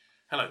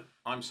Hello,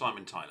 I'm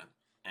Simon Tyler,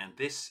 and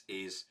this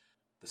is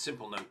the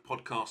Simple Note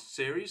podcast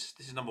series.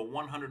 This is number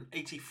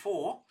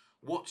 184.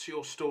 What's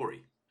your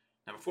story?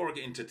 Now, before I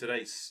get into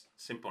today's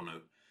Simple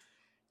Note,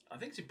 I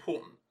think it's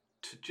important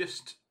to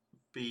just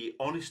be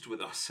honest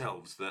with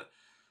ourselves that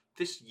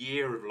this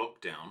year of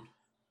lockdown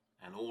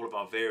and all of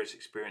our various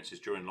experiences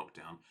during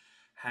lockdown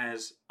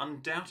has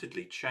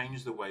undoubtedly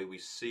changed the way we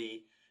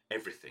see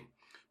everything,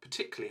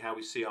 particularly how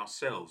we see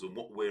ourselves and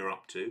what we're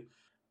up to,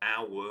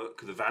 our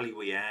work, the value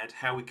we add,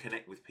 how we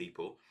connect with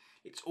people.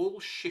 It's all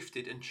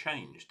shifted and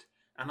changed,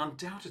 and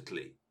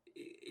undoubtedly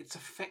it's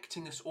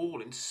affecting us all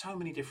in so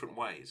many different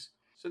ways.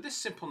 So this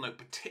Simple Note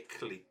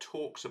particularly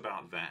talks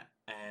about that,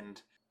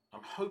 and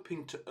I'm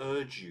hoping to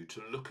urge you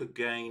to look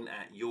again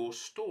at your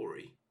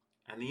story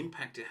and the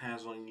impact it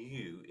has on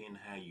you in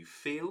how you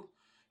feel,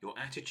 your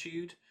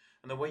attitude,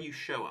 and the way you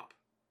show up.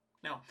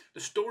 Now, the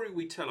story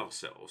we tell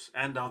ourselves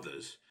and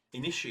others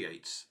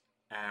initiates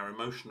our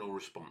emotional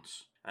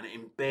response, and it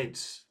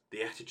embeds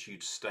the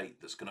attitude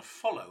state that's going to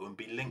follow and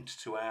be linked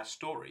to our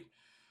story,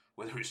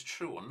 whether it's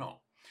true or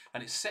not.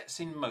 And it sets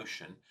in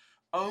motion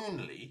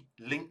only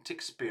linked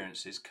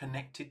experiences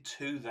connected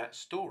to that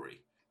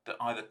story that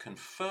either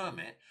confirm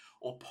it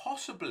or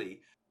possibly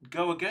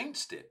go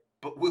against it,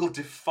 but will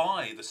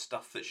defy the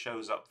stuff that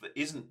shows up that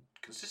isn't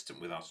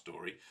consistent with our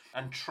story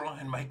and try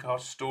and make our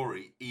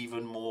story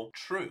even more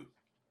true.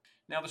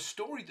 Now, the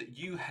story that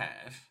you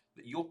have,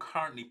 that you're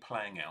currently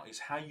playing out, is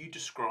how you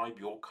describe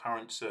your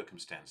current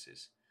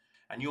circumstances.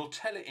 And you'll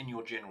tell it in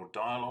your general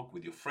dialogue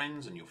with your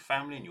friends and your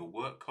family and your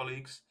work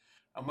colleagues.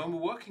 And when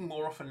we're working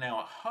more often now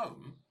at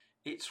home,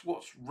 it's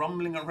what's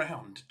rumbling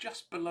around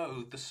just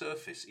below the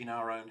surface in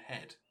our own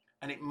head.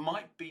 And it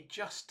might be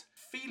just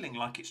feeling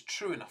like it's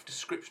true enough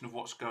description of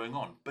what's going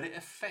on, but it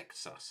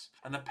affects us.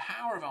 And the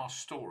power of our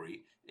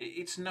story,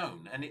 it's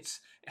known, and it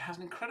has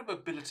an incredible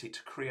ability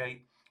to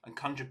create and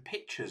conjure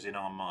pictures in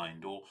our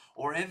mind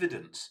or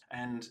evidence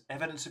and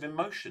evidence of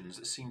emotions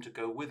that seem to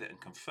go with it and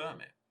confirm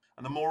it.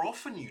 And the more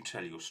often you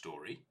tell your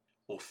story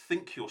or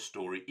think your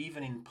story,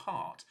 even in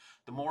part,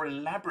 the more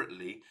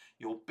elaborately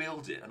you'll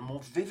build it and more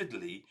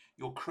vividly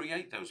you'll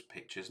create those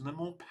pictures, and the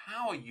more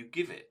power you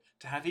give it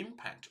to have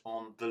impact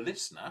on the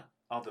listener,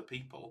 other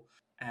people,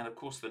 and of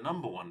course the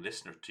number one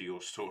listener to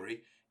your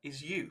story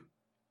is you.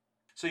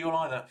 So you'll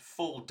either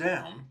fall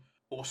down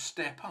or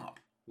step up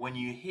when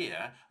you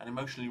hear and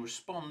emotionally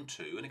respond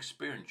to and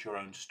experience your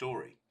own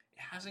story.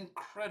 It has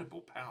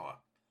incredible power.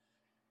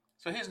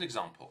 So here's an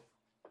example.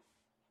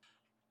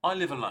 I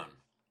live alone.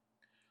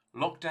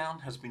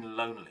 Lockdown has been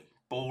lonely,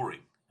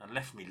 boring, and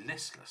left me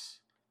listless.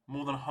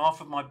 More than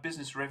half of my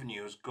business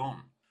revenue has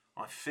gone.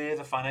 I fear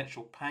the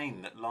financial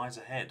pain that lies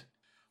ahead.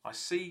 I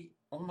see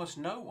almost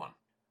no one.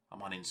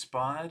 I'm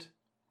uninspired.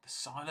 The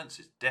silence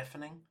is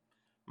deafening.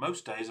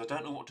 Most days I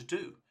don't know what to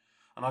do,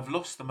 and I've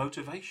lost the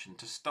motivation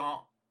to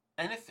start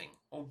anything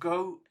or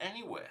go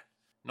anywhere.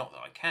 Not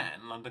that I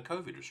can under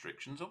COVID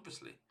restrictions,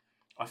 obviously.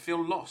 I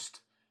feel lost,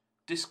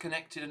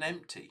 disconnected and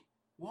empty.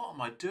 What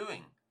am I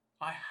doing?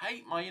 I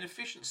hate my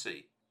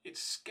inefficiency.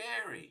 It's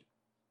scary.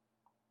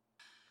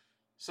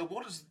 So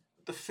what are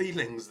the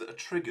feelings that are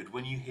triggered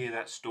when you hear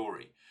that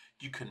story?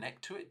 Do you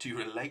connect to it? Do you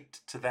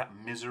relate to that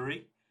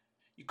misery?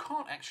 You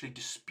can't actually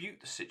dispute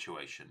the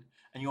situation,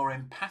 and your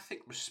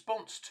empathic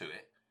response to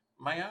it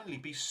may only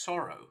be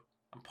sorrow,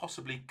 and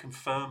possibly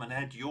confirm and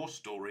add your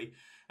story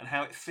and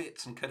how it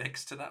fits and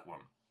connects to that one.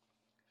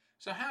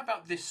 So how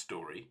about this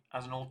story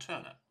as an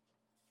alternate?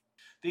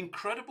 The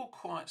incredible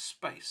quiet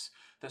space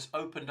that's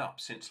opened up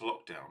since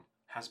lockdown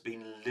has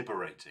been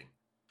liberating.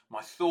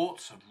 My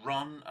thoughts have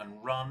run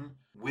and run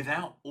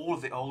without all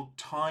of the old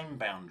time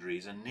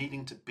boundaries and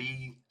needing to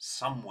be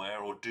somewhere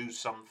or do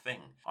something.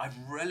 I've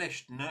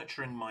relished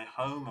nurturing my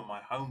home and my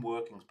home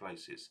working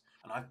places,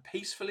 and I've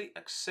peacefully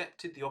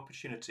accepted the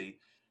opportunity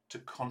to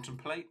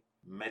contemplate,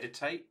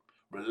 meditate,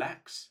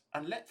 relax,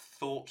 and let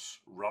thoughts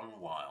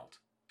run wild.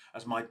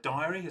 As my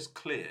diary has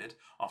cleared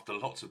after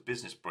lots of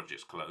business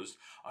projects closed,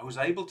 I was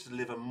able to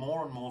deliver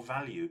more and more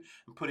value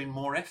and put in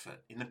more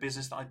effort in the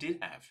business that I did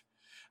have,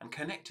 and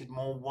connected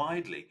more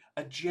widely,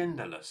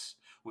 agendaless,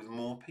 with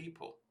more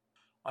people.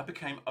 I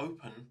became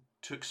open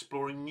to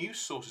exploring new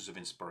sources of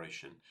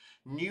inspiration,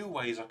 new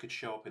ways I could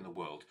show up in the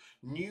world,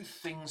 new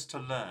things to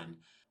learn,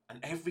 and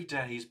every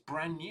day is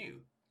brand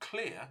new,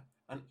 clear,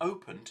 and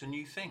open to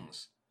new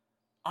things.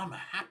 I'm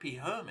a happy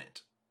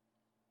hermit.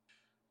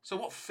 So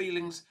what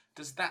feelings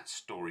does that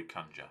story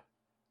conjure?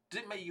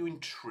 Does it make you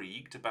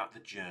intrigued about the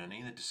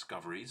journey and the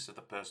discoveries of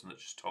the person that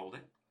just told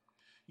it?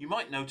 You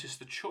might notice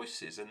the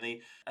choices and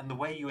the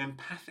way you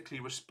empathically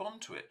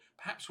respond to it,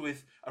 perhaps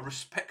with a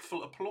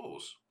respectful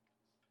applause.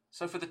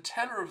 So for the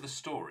teller of the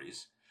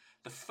stories,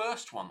 the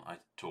first one I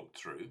talked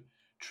through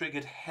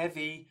triggered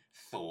heavy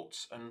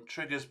thoughts and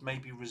triggers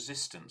maybe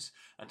resistance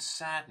and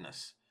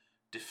sadness,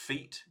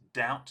 defeat,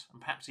 doubt,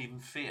 and perhaps even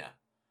fear.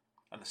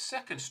 And the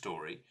second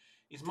story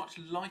is much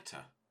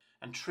lighter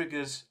and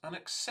triggers an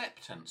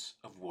acceptance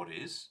of what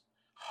is,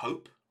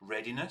 hope,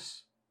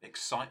 readiness,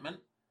 excitement,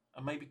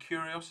 and maybe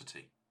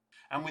curiosity.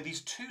 And with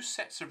these two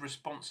sets of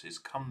responses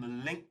come the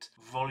linked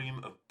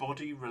volume of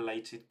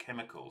body-related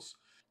chemicals: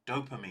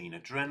 dopamine,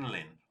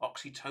 adrenaline,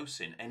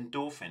 oxytocin,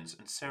 endorphins,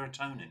 and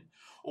serotonin,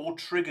 all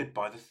triggered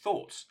by the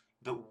thoughts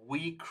that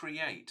we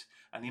create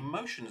and the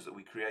emotions that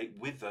we create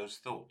with those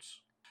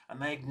thoughts.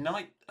 And they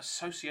ignite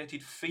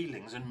associated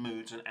feelings and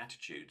moods and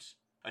attitudes.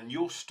 And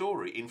your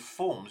story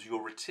informs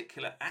your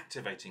reticular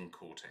activating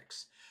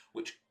cortex,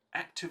 which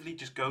actively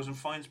just goes and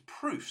finds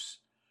proofs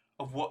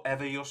of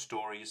whatever your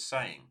story is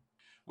saying.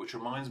 Which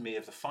reminds me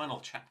of the final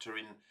chapter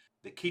in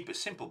the Keep It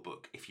Simple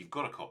book, if you've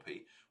got a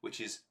copy,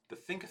 which is The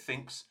Thinker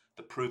Thinks,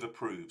 the Prover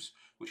Proves,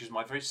 which is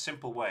my very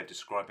simple way of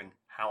describing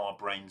how our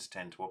brains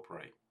tend to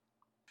operate.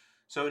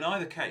 So in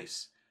either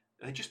case,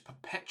 they just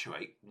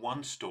perpetuate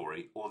one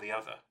story or the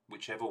other,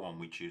 whichever one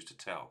we choose to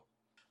tell.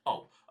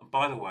 Oh, and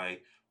by the way,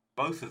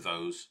 both of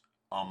those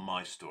are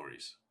my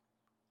stories.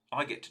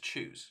 I get to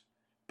choose.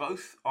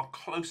 Both are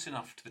close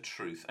enough to the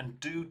truth and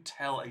do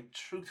tell a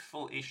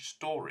truthful-ish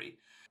story,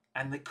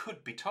 and they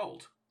could be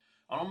told.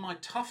 And on my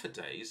tougher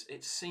days,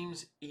 it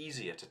seems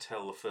easier to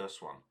tell the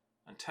first one,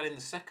 and telling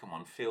the second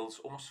one feels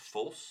almost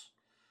false.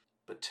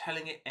 But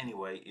telling it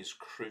anyway is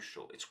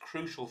crucial. It's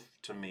crucial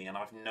to me, and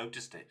I've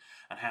noticed it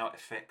and how it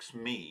affects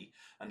me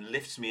and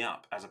lifts me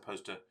up as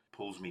opposed to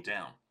pulls me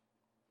down.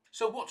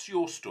 So what's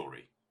your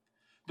story?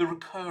 The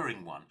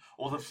recurring one,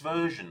 or the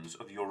versions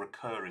of your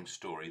recurring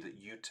story that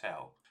you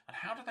tell, and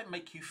how do they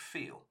make you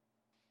feel?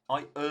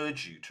 I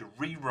urge you to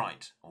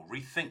rewrite or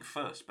rethink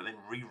first, but then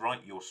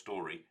rewrite your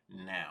story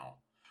now.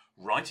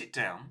 Write it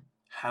down,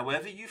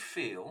 however you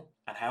feel,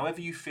 and however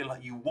you feel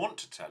like you want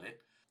to tell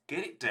it,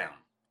 get it down.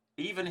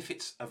 Even if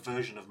it's a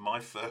version of my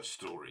first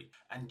story,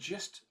 and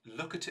just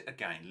look at it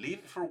again. Leave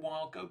it for a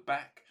while, go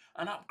back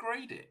and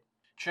upgrade it.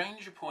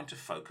 Change your point of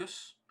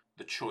focus,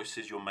 the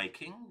choices you're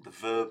making, the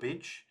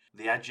verbiage,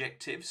 the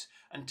adjectives,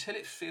 until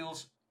it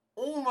feels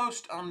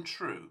almost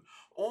untrue,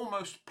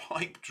 almost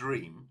pipe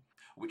dream,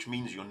 which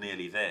means you're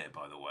nearly there,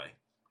 by the way.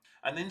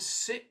 And then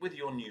sit with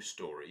your new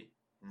story,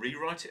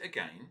 rewrite it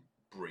again,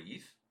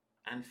 breathe,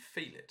 and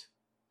feel it.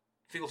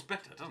 Feels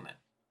better, doesn't it?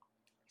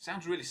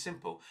 Sounds really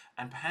simple,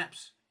 and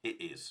perhaps it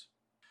is.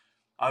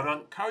 I would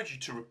encourage you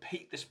to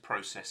repeat this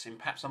process in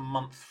perhaps a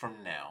month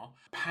from now.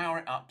 Power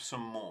it up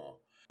some more,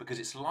 because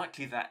it's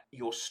likely that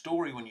your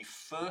story, when you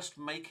first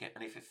make it,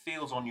 and if it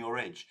feels on your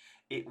edge,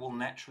 it will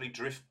naturally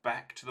drift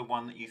back to the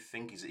one that you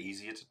think is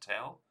easier to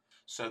tell.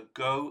 So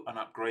go and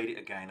upgrade it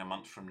again a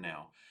month from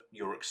now.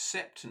 Your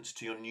acceptance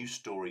to your new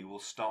story will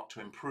start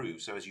to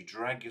improve. So as you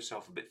drag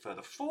yourself a bit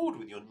further forward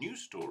with your new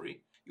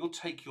story, you'll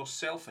take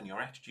yourself and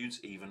your attitudes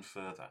even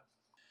further.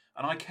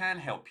 And I can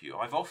help you.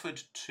 I've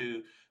offered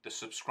to the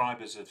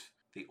subscribers of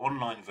the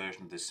online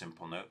version of this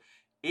Simple Note,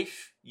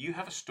 if you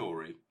have a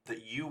story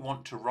that you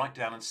want to write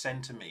down and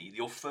send to me,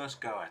 your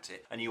first go at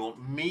it, and you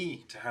want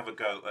me to have a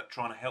go at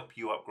trying to help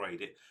you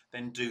upgrade it,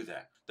 then do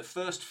that. The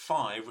first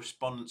 5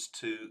 respondents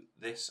to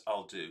this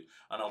I'll do,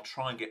 and I'll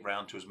try and get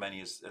round to as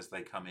many as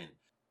they come in.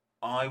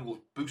 I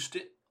will boost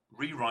it,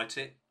 rewrite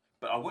it,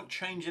 but I won't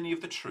change any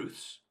of the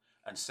truths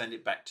and send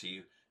it back to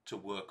you to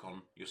work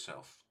on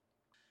yourself.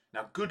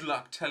 Now, good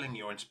luck telling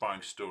your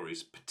inspiring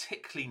stories,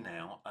 particularly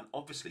now, and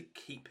obviously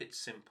keep it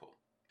simple.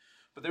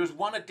 But there is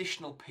one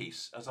additional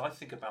piece as I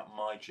think about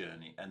my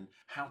journey and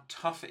how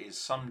tough it is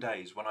some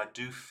days when I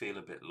do feel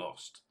a bit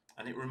lost.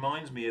 And it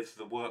reminds me of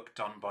the work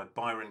done by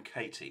Byron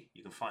Katie.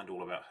 You can find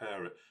all about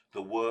her at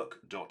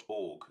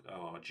thework.org,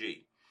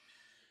 O-R-G.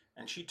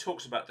 And she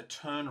talks about the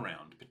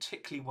turnaround,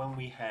 particularly when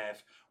we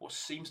have what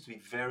seems to be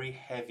very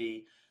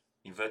heavy,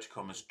 inverted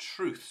commas,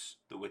 truths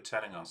that we're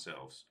telling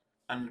ourselves.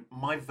 And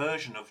my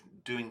version of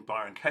doing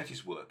Byron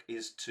Katie's work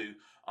is to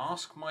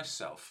ask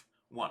myself,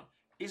 1,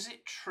 is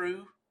it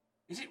true?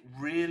 Is it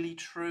really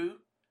true?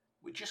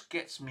 Which just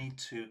gets me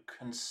to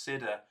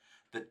consider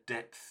the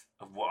depth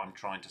of what I'm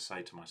trying to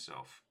say to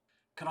myself.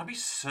 Can I be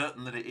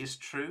certain that it is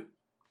true?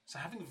 So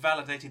having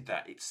validated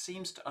that, it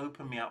seems to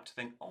open me up to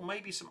think, oh,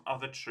 maybe some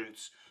other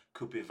truths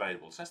could be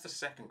available. So that's the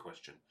second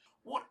question.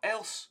 What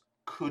else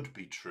could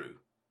be true?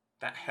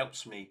 That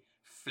helps me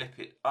flip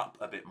it up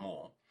a bit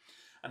more.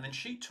 And then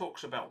she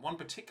talks about one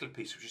particular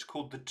piece which is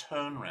called the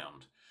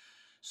turnaround.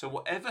 So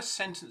whatever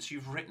sentence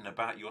you've written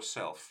about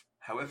yourself,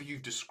 however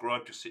you've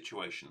described your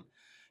situation,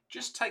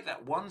 just take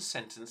that one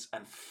sentence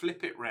and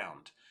flip it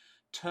round.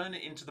 Turn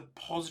it into the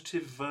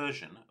positive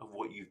version of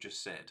what you've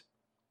just said.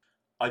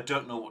 I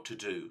don't know what to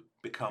do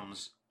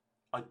becomes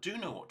I do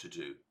know what to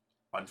do.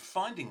 I'm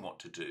finding what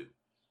to do.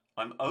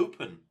 I'm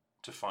open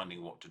to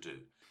finding what to do.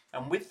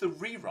 And with the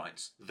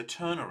rewrites, the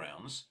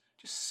turnarounds,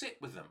 just sit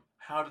with them.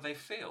 How do they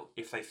feel?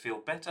 If they feel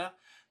better,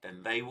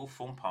 then they will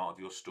form part of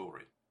your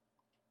story.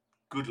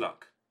 Good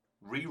luck.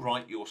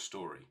 Rewrite your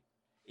story.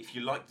 If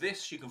you like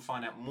this, you can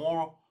find out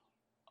more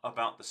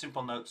about the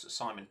Simple Notes at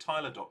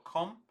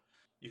simontyler.com.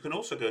 You can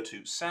also go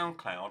to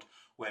SoundCloud,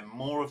 where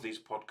more of these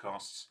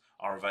podcasts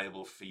are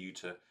available for you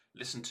to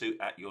listen to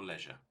at your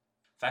leisure.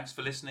 Thanks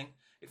for listening.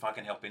 If I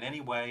can help in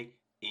any way,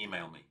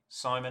 email me,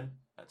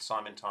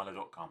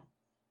 simon@simontyler.com.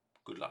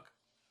 Good luck.